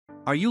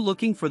Are you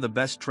looking for the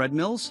best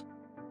treadmills?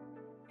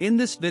 In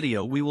this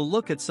video we will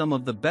look at some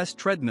of the best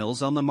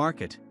treadmills on the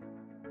market.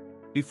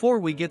 Before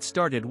we get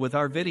started with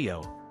our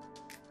video,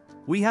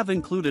 we have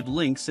included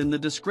links in the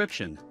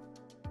description.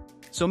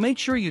 So make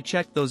sure you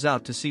check those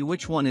out to see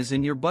which one is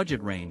in your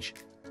budget range.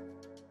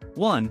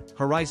 1.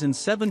 Horizon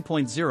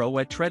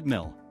 7.0 AT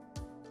Treadmill.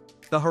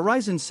 The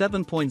Horizon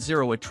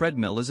 7.0 AT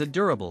Treadmill is a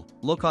durable,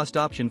 low-cost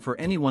option for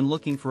anyone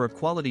looking for a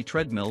quality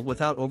treadmill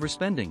without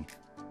overspending.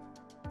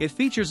 It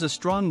features a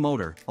strong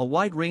motor, a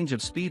wide range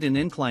of speed and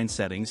incline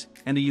settings,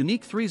 and a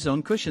unique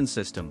 3-zone cushion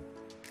system.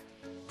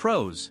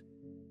 Pros.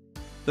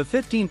 The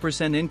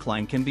 15%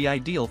 incline can be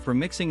ideal for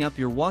mixing up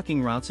your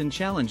walking routes and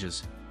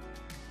challenges.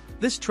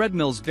 This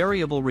treadmill's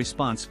variable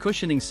response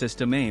cushioning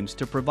system aims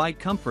to provide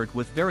comfort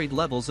with varied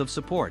levels of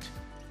support.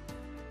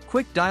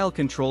 Quick dial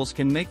controls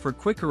can make for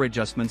quicker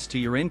adjustments to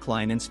your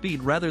incline and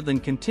speed rather than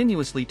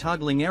continuously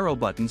toggling arrow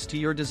buttons to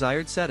your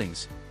desired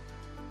settings.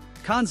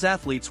 Cons: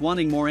 athletes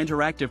wanting more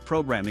interactive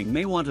programming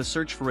may want to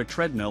search for a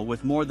treadmill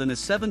with more than a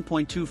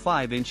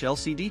 7.25-inch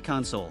LCD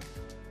console.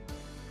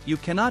 You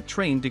cannot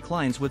train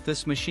declines with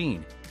this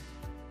machine.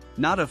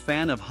 Not a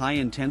fan of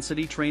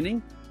high-intensity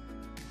training?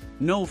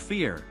 No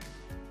fear.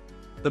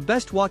 The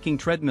best walking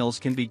treadmills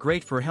can be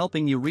great for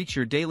helping you reach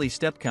your daily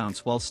step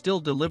counts while still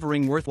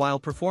delivering worthwhile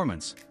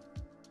performance.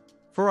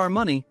 For our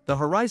money, the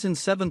Horizon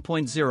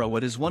 7.0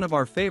 AT is one of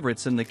our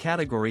favorites in the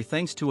category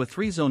thanks to a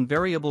 3-zone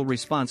variable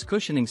response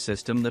cushioning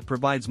system that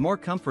provides more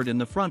comfort in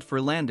the front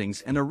for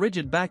landings and a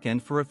rigid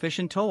backend for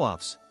efficient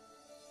toe-offs.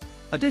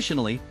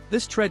 Additionally,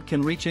 this tread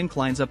can reach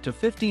inclines up to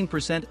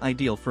 15%,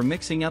 ideal for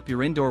mixing up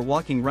your indoor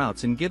walking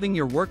routes and giving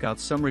your workouts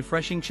some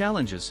refreshing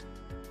challenges.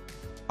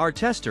 Our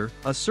tester,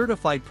 a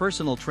certified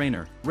personal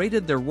trainer,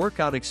 rated their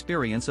workout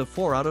experience a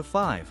 4 out of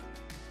 5.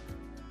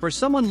 For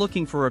someone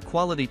looking for a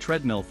quality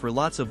treadmill for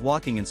lots of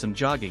walking and some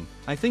jogging,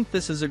 I think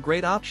this is a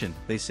great option,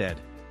 they said.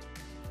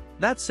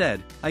 That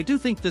said, I do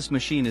think this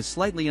machine is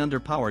slightly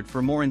underpowered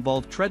for more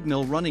involved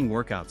treadmill running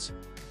workouts.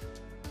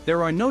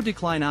 There are no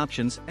decline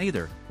options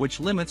either,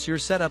 which limits your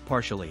setup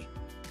partially.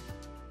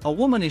 A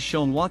woman is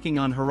shown walking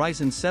on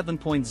Horizon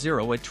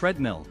 7.0 AT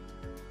Treadmill.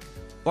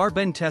 Bar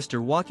bend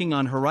tester walking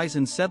on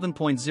Horizon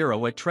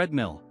 7.0 AT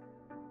Treadmill.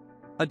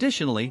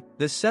 Additionally,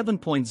 this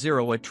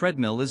 7.0 AT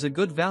Treadmill is a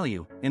good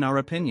value, in our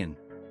opinion.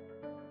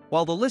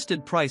 While the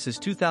listed price is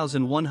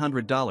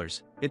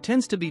 $2,100, it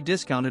tends to be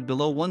discounted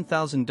below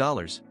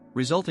 $1,000,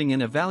 resulting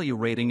in a value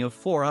rating of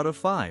 4 out of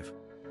 5.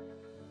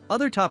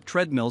 Other top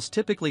treadmills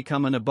typically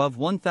come in above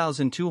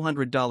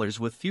 $1,200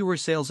 with fewer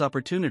sales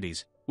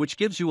opportunities, which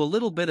gives you a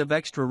little bit of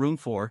extra room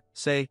for,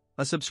 say,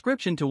 a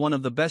subscription to one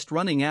of the best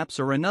running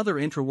apps or another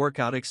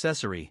intra-workout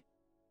accessory.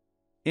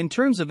 In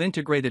terms of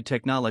integrated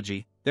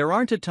technology, there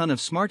aren't a ton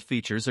of smart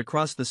features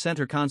across the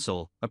center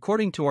console,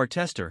 according to our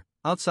tester,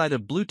 outside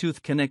of Bluetooth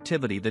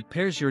connectivity that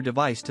pairs your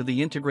device to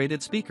the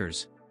integrated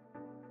speakers.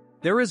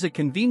 There is a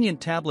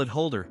convenient tablet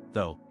holder,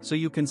 though, so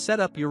you can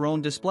set up your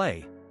own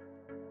display.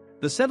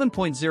 The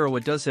 7.0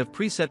 AT does have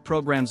preset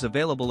programs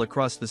available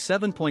across the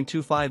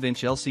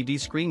 7.25-inch LCD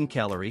screen: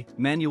 calorie,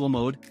 manual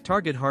mode,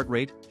 target heart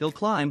rate, hill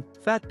climb,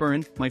 fat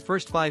burn, my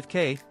first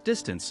 5K,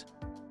 distance.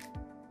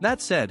 That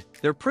said,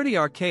 they're pretty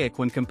archaic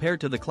when compared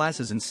to the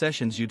classes and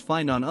sessions you'd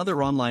find on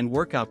other online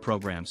workout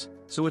programs,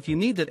 so if you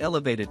need that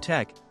elevated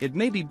tech, it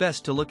may be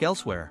best to look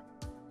elsewhere.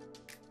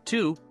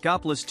 2.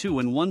 Goplus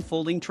 2-in-1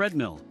 Folding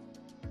Treadmill.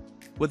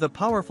 With a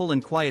powerful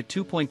and quiet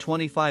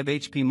 2.25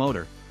 HP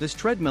motor, this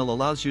treadmill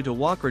allows you to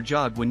walk or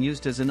jog when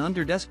used as an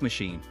under-desk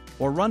machine,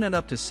 or run at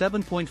up to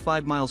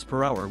 7.5 miles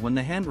per hour when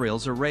the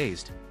handrails are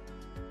raised.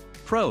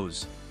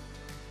 Pros.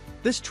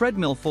 This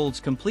treadmill folds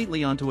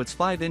completely onto its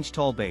 5-inch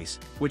tall base,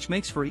 which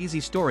makes for easy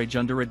storage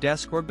under a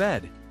desk or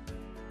bed.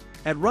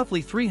 At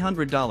roughly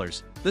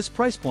 $300, this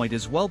price point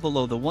is well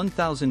below the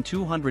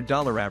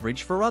 $1,200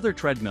 average for other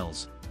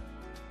treadmills.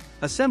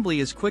 Assembly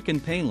is quick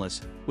and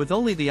painless, with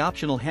only the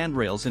optional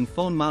handrails and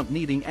phone mount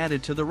needing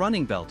added to the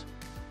running belt.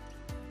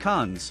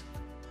 Cons.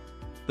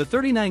 The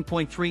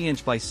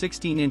 39.3-inch by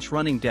 16-inch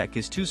running deck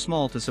is too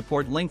small to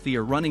support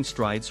lengthier running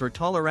strides or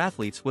taller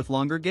athletes with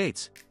longer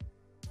gaits.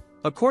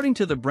 According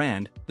to the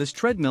brand, this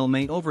treadmill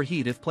may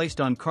overheat if placed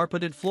on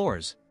carpeted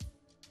floors.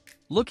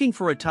 Looking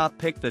for a top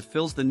pick that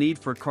fills the need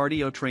for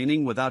cardio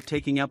training without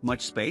taking up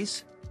much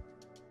space?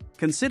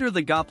 Consider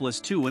the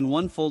Goplus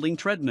 2-in-1 Folding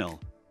Treadmill.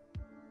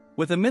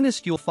 With a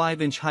minuscule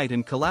 5-inch height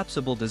and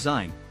collapsible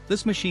design,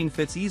 this machine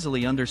fits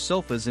easily under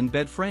sofas and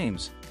bed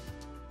frames.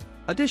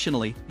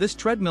 Additionally, this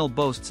treadmill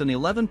boasts an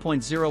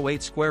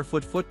 11.08 square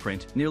foot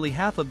footprint, nearly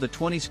half of the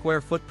 20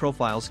 square foot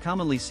profiles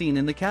commonly seen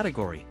in the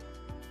category.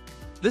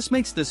 This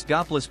makes this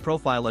Goplus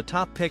profile a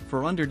top pick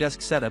for under-desk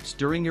setups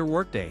during your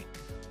workday.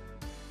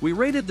 We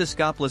rated this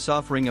Goplus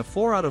offering a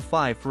 4 out of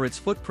 5 for its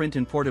footprint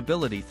and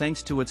portability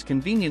thanks to its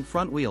convenient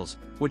front wheels,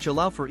 which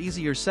allow for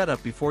easier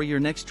setup before your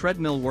next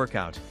treadmill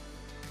workout.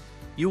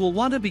 You will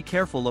want to be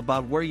careful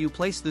about where you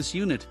place this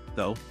unit,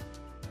 though.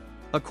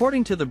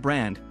 According to the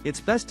brand,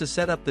 it's best to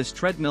set up this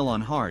treadmill on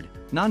hard,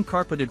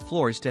 non-carpeted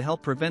floors to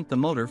help prevent the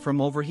motor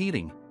from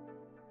overheating.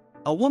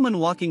 A woman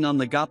walking on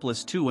the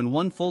Goplus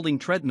 2-in-1 folding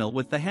treadmill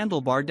with the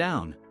handlebar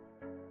down.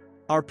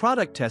 Our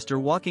product tester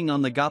walking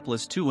on the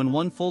Goplus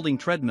 2-in-1 folding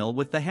treadmill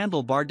with the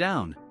handlebar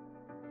down.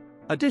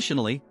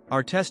 Additionally,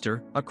 our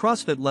tester, a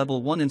CrossFit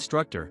Level 1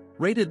 instructor,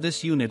 rated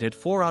this unit at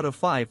 4 out of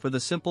 5 for the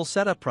simple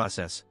setup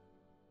process.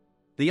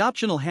 The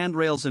optional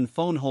handrails and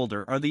phone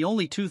holder are the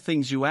only two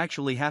things you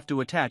actually have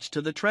to attach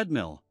to the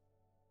treadmill.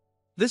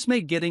 This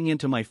made getting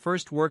into my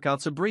first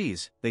workouts a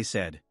breeze, they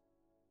said.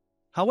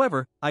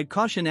 However, I'd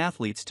caution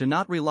athletes to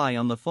not rely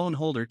on the phone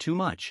holder too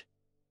much.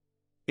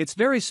 It's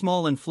very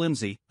small and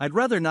flimsy. I'd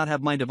rather not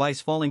have my device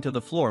falling to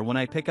the floor when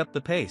I pick up the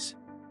pace.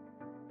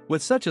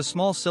 With such a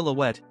small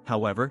silhouette,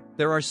 however,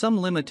 there are some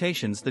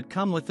limitations that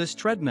come with this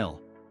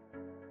treadmill.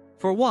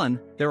 For one,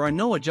 there are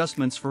no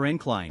adjustments for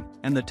incline,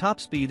 and the top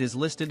speed is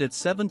listed at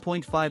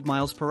 7.5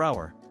 miles per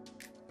hour.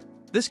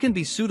 This can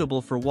be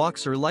suitable for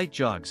walks or light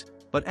jogs,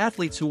 but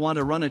athletes who want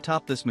to run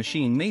atop this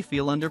machine may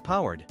feel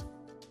underpowered.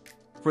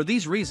 For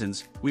these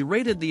reasons, we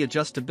rated the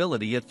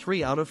adjustability at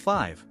 3 out of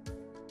 5.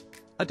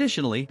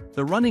 Additionally,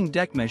 the running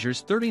deck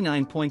measures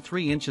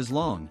 39.3 inches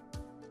long.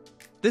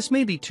 This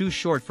may be too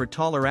short for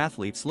taller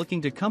athletes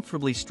looking to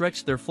comfortably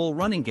stretch their full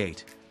running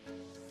gait.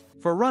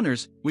 For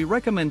runners, we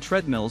recommend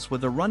treadmills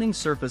with a running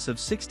surface of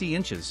 60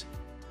 inches.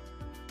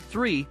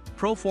 3.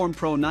 ProForm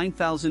Pro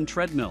 9000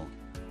 Treadmill.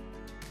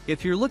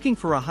 If you're looking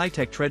for a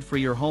high-tech tread for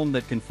your home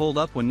that can fold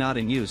up when not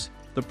in use,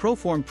 the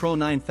ProForm Pro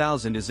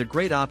 9000 is a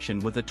great option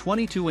with a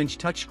 22-inch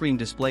touchscreen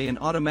display and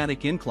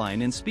automatic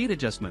incline and speed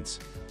adjustments.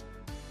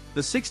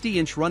 The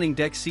 60-inch running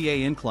deck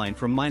CA incline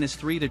from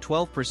 -3 to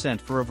 12%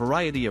 for a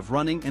variety of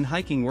running and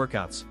hiking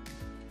workouts.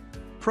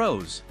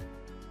 Pros.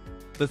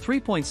 The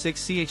 3.6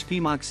 CHP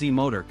Mach-Z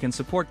motor can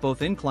support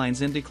both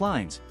inclines and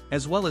declines,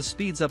 as well as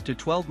speeds up to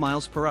 12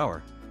 miles per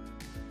hour.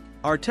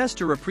 Our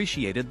tester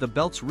appreciated the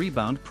belt's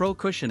Rebound Pro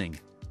cushioning.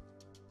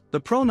 The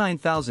Pro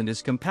 9000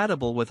 is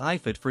compatible with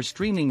iFit for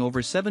streaming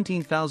over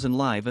 17,000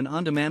 live and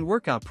on-demand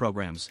workout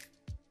programs.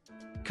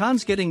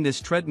 Cons: getting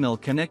this treadmill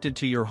connected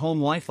to your home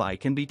Wi-Fi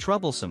can be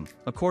troublesome,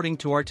 according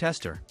to our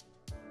tester.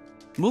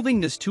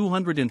 Moving this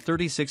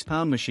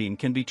 236-pound machine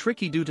can be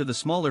tricky due to the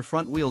smaller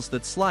front wheels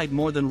that slide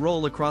more than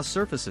roll across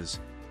surfaces.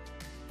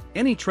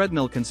 Any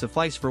treadmill can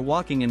suffice for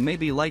walking and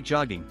maybe light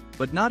jogging,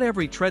 but not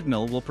every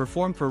treadmill will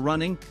perform for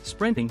running,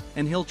 sprinting,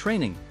 and hill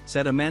training,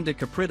 said Amanda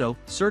Caprito,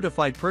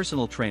 certified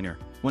personal trainer,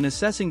 when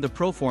assessing the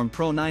ProForm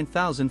Pro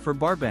 9000 for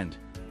barbend.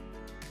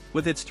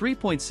 With its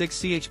 3.6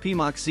 CHP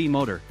Mach-Z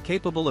motor,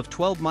 capable of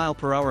 12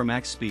 mph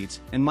max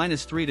speeds and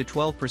 -3 to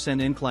 12%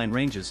 incline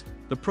ranges,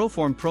 the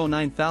ProForm Pro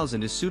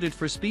 9000 is suited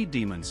for speed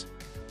demons.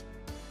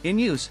 In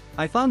use,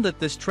 I found that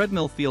this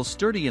treadmill feels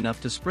sturdy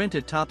enough to sprint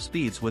at top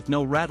speeds with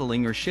no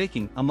rattling or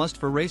shaking, a must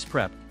for race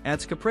prep,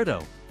 adds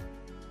Caprito.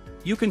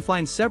 You can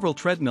find several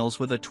treadmills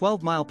with a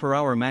 12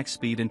 mph max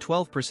speed and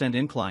 12%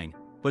 incline,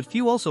 but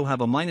few also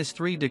have a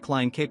 -3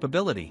 decline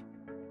capability.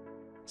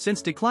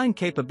 Since decline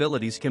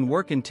capabilities can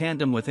work in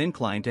tandem with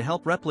incline to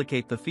help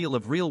replicate the feel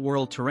of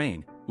real-world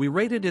terrain, we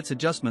rated its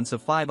adjustments a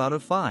 5 out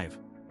of 5.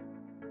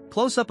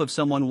 Close-up of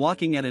someone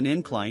walking at an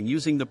incline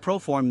using the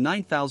ProForm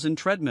 9000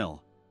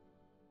 treadmill.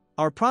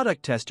 Our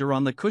product tester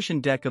on the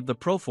cushioned deck of the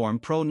ProForm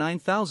Pro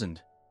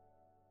 9000.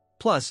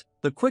 Plus,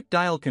 the quick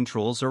dial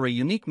controls are a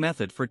unique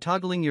method for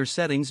toggling your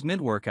settings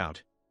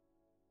mid-workout.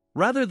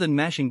 Rather than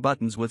mashing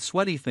buttons with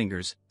sweaty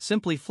fingers,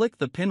 simply flick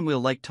the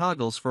pinwheel-like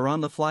toggles for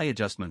on-the-fly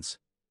adjustments.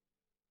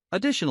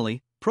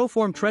 Additionally,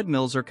 ProForm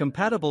treadmills are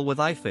compatible with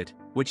iFit,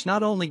 which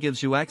not only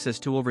gives you access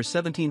to over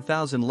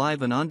 17,000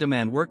 live and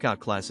on-demand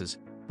workout classes,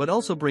 but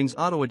also brings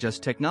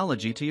auto-adjust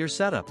technology to your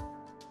setup.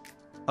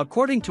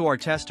 According to our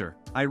tester,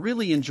 I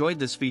really enjoyed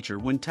this feature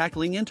when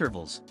tackling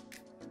intervals.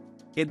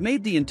 It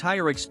made the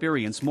entire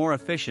experience more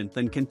efficient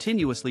than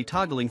continuously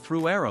toggling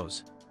through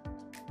arrows.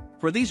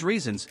 For these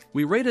reasons,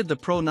 we rated the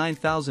Pro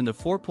 9000 a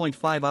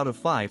 4.5 out of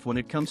 5 when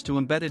it comes to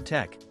embedded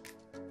tech.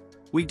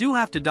 We do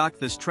have to dock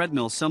this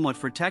treadmill somewhat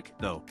for tech,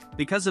 though,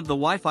 because of the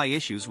Wi-Fi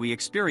issues we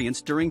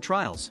experienced during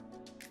trials.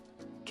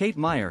 Kate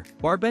Meyer,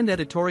 Barbend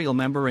editorial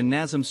member and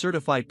NASM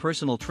certified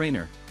personal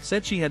trainer,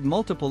 said she had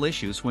multiple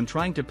issues when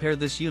trying to pair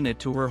this unit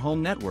to her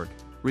home network,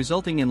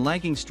 resulting in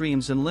lagging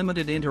streams and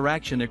limited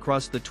interaction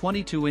across the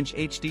 22-inch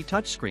HD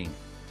touchscreen.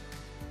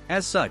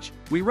 As such,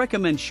 we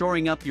recommend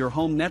shoring up your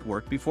home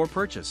network before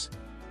purchase.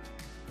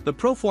 The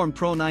ProForm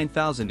Pro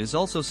 9000 is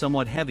also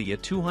somewhat heavy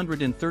at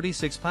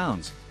 236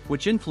 pounds,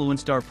 which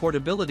influenced our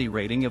portability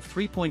rating of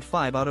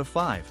 3.5 out of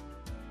 5.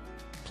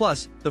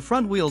 Plus, the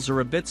front wheels are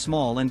a bit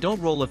small and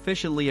don't roll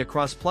efficiently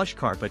across plush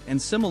carpet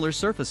and similar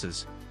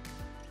surfaces.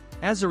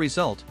 As a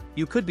result,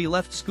 you could be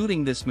left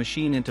scooting this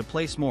machine into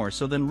place more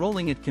so than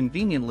rolling it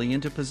conveniently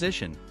into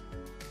position,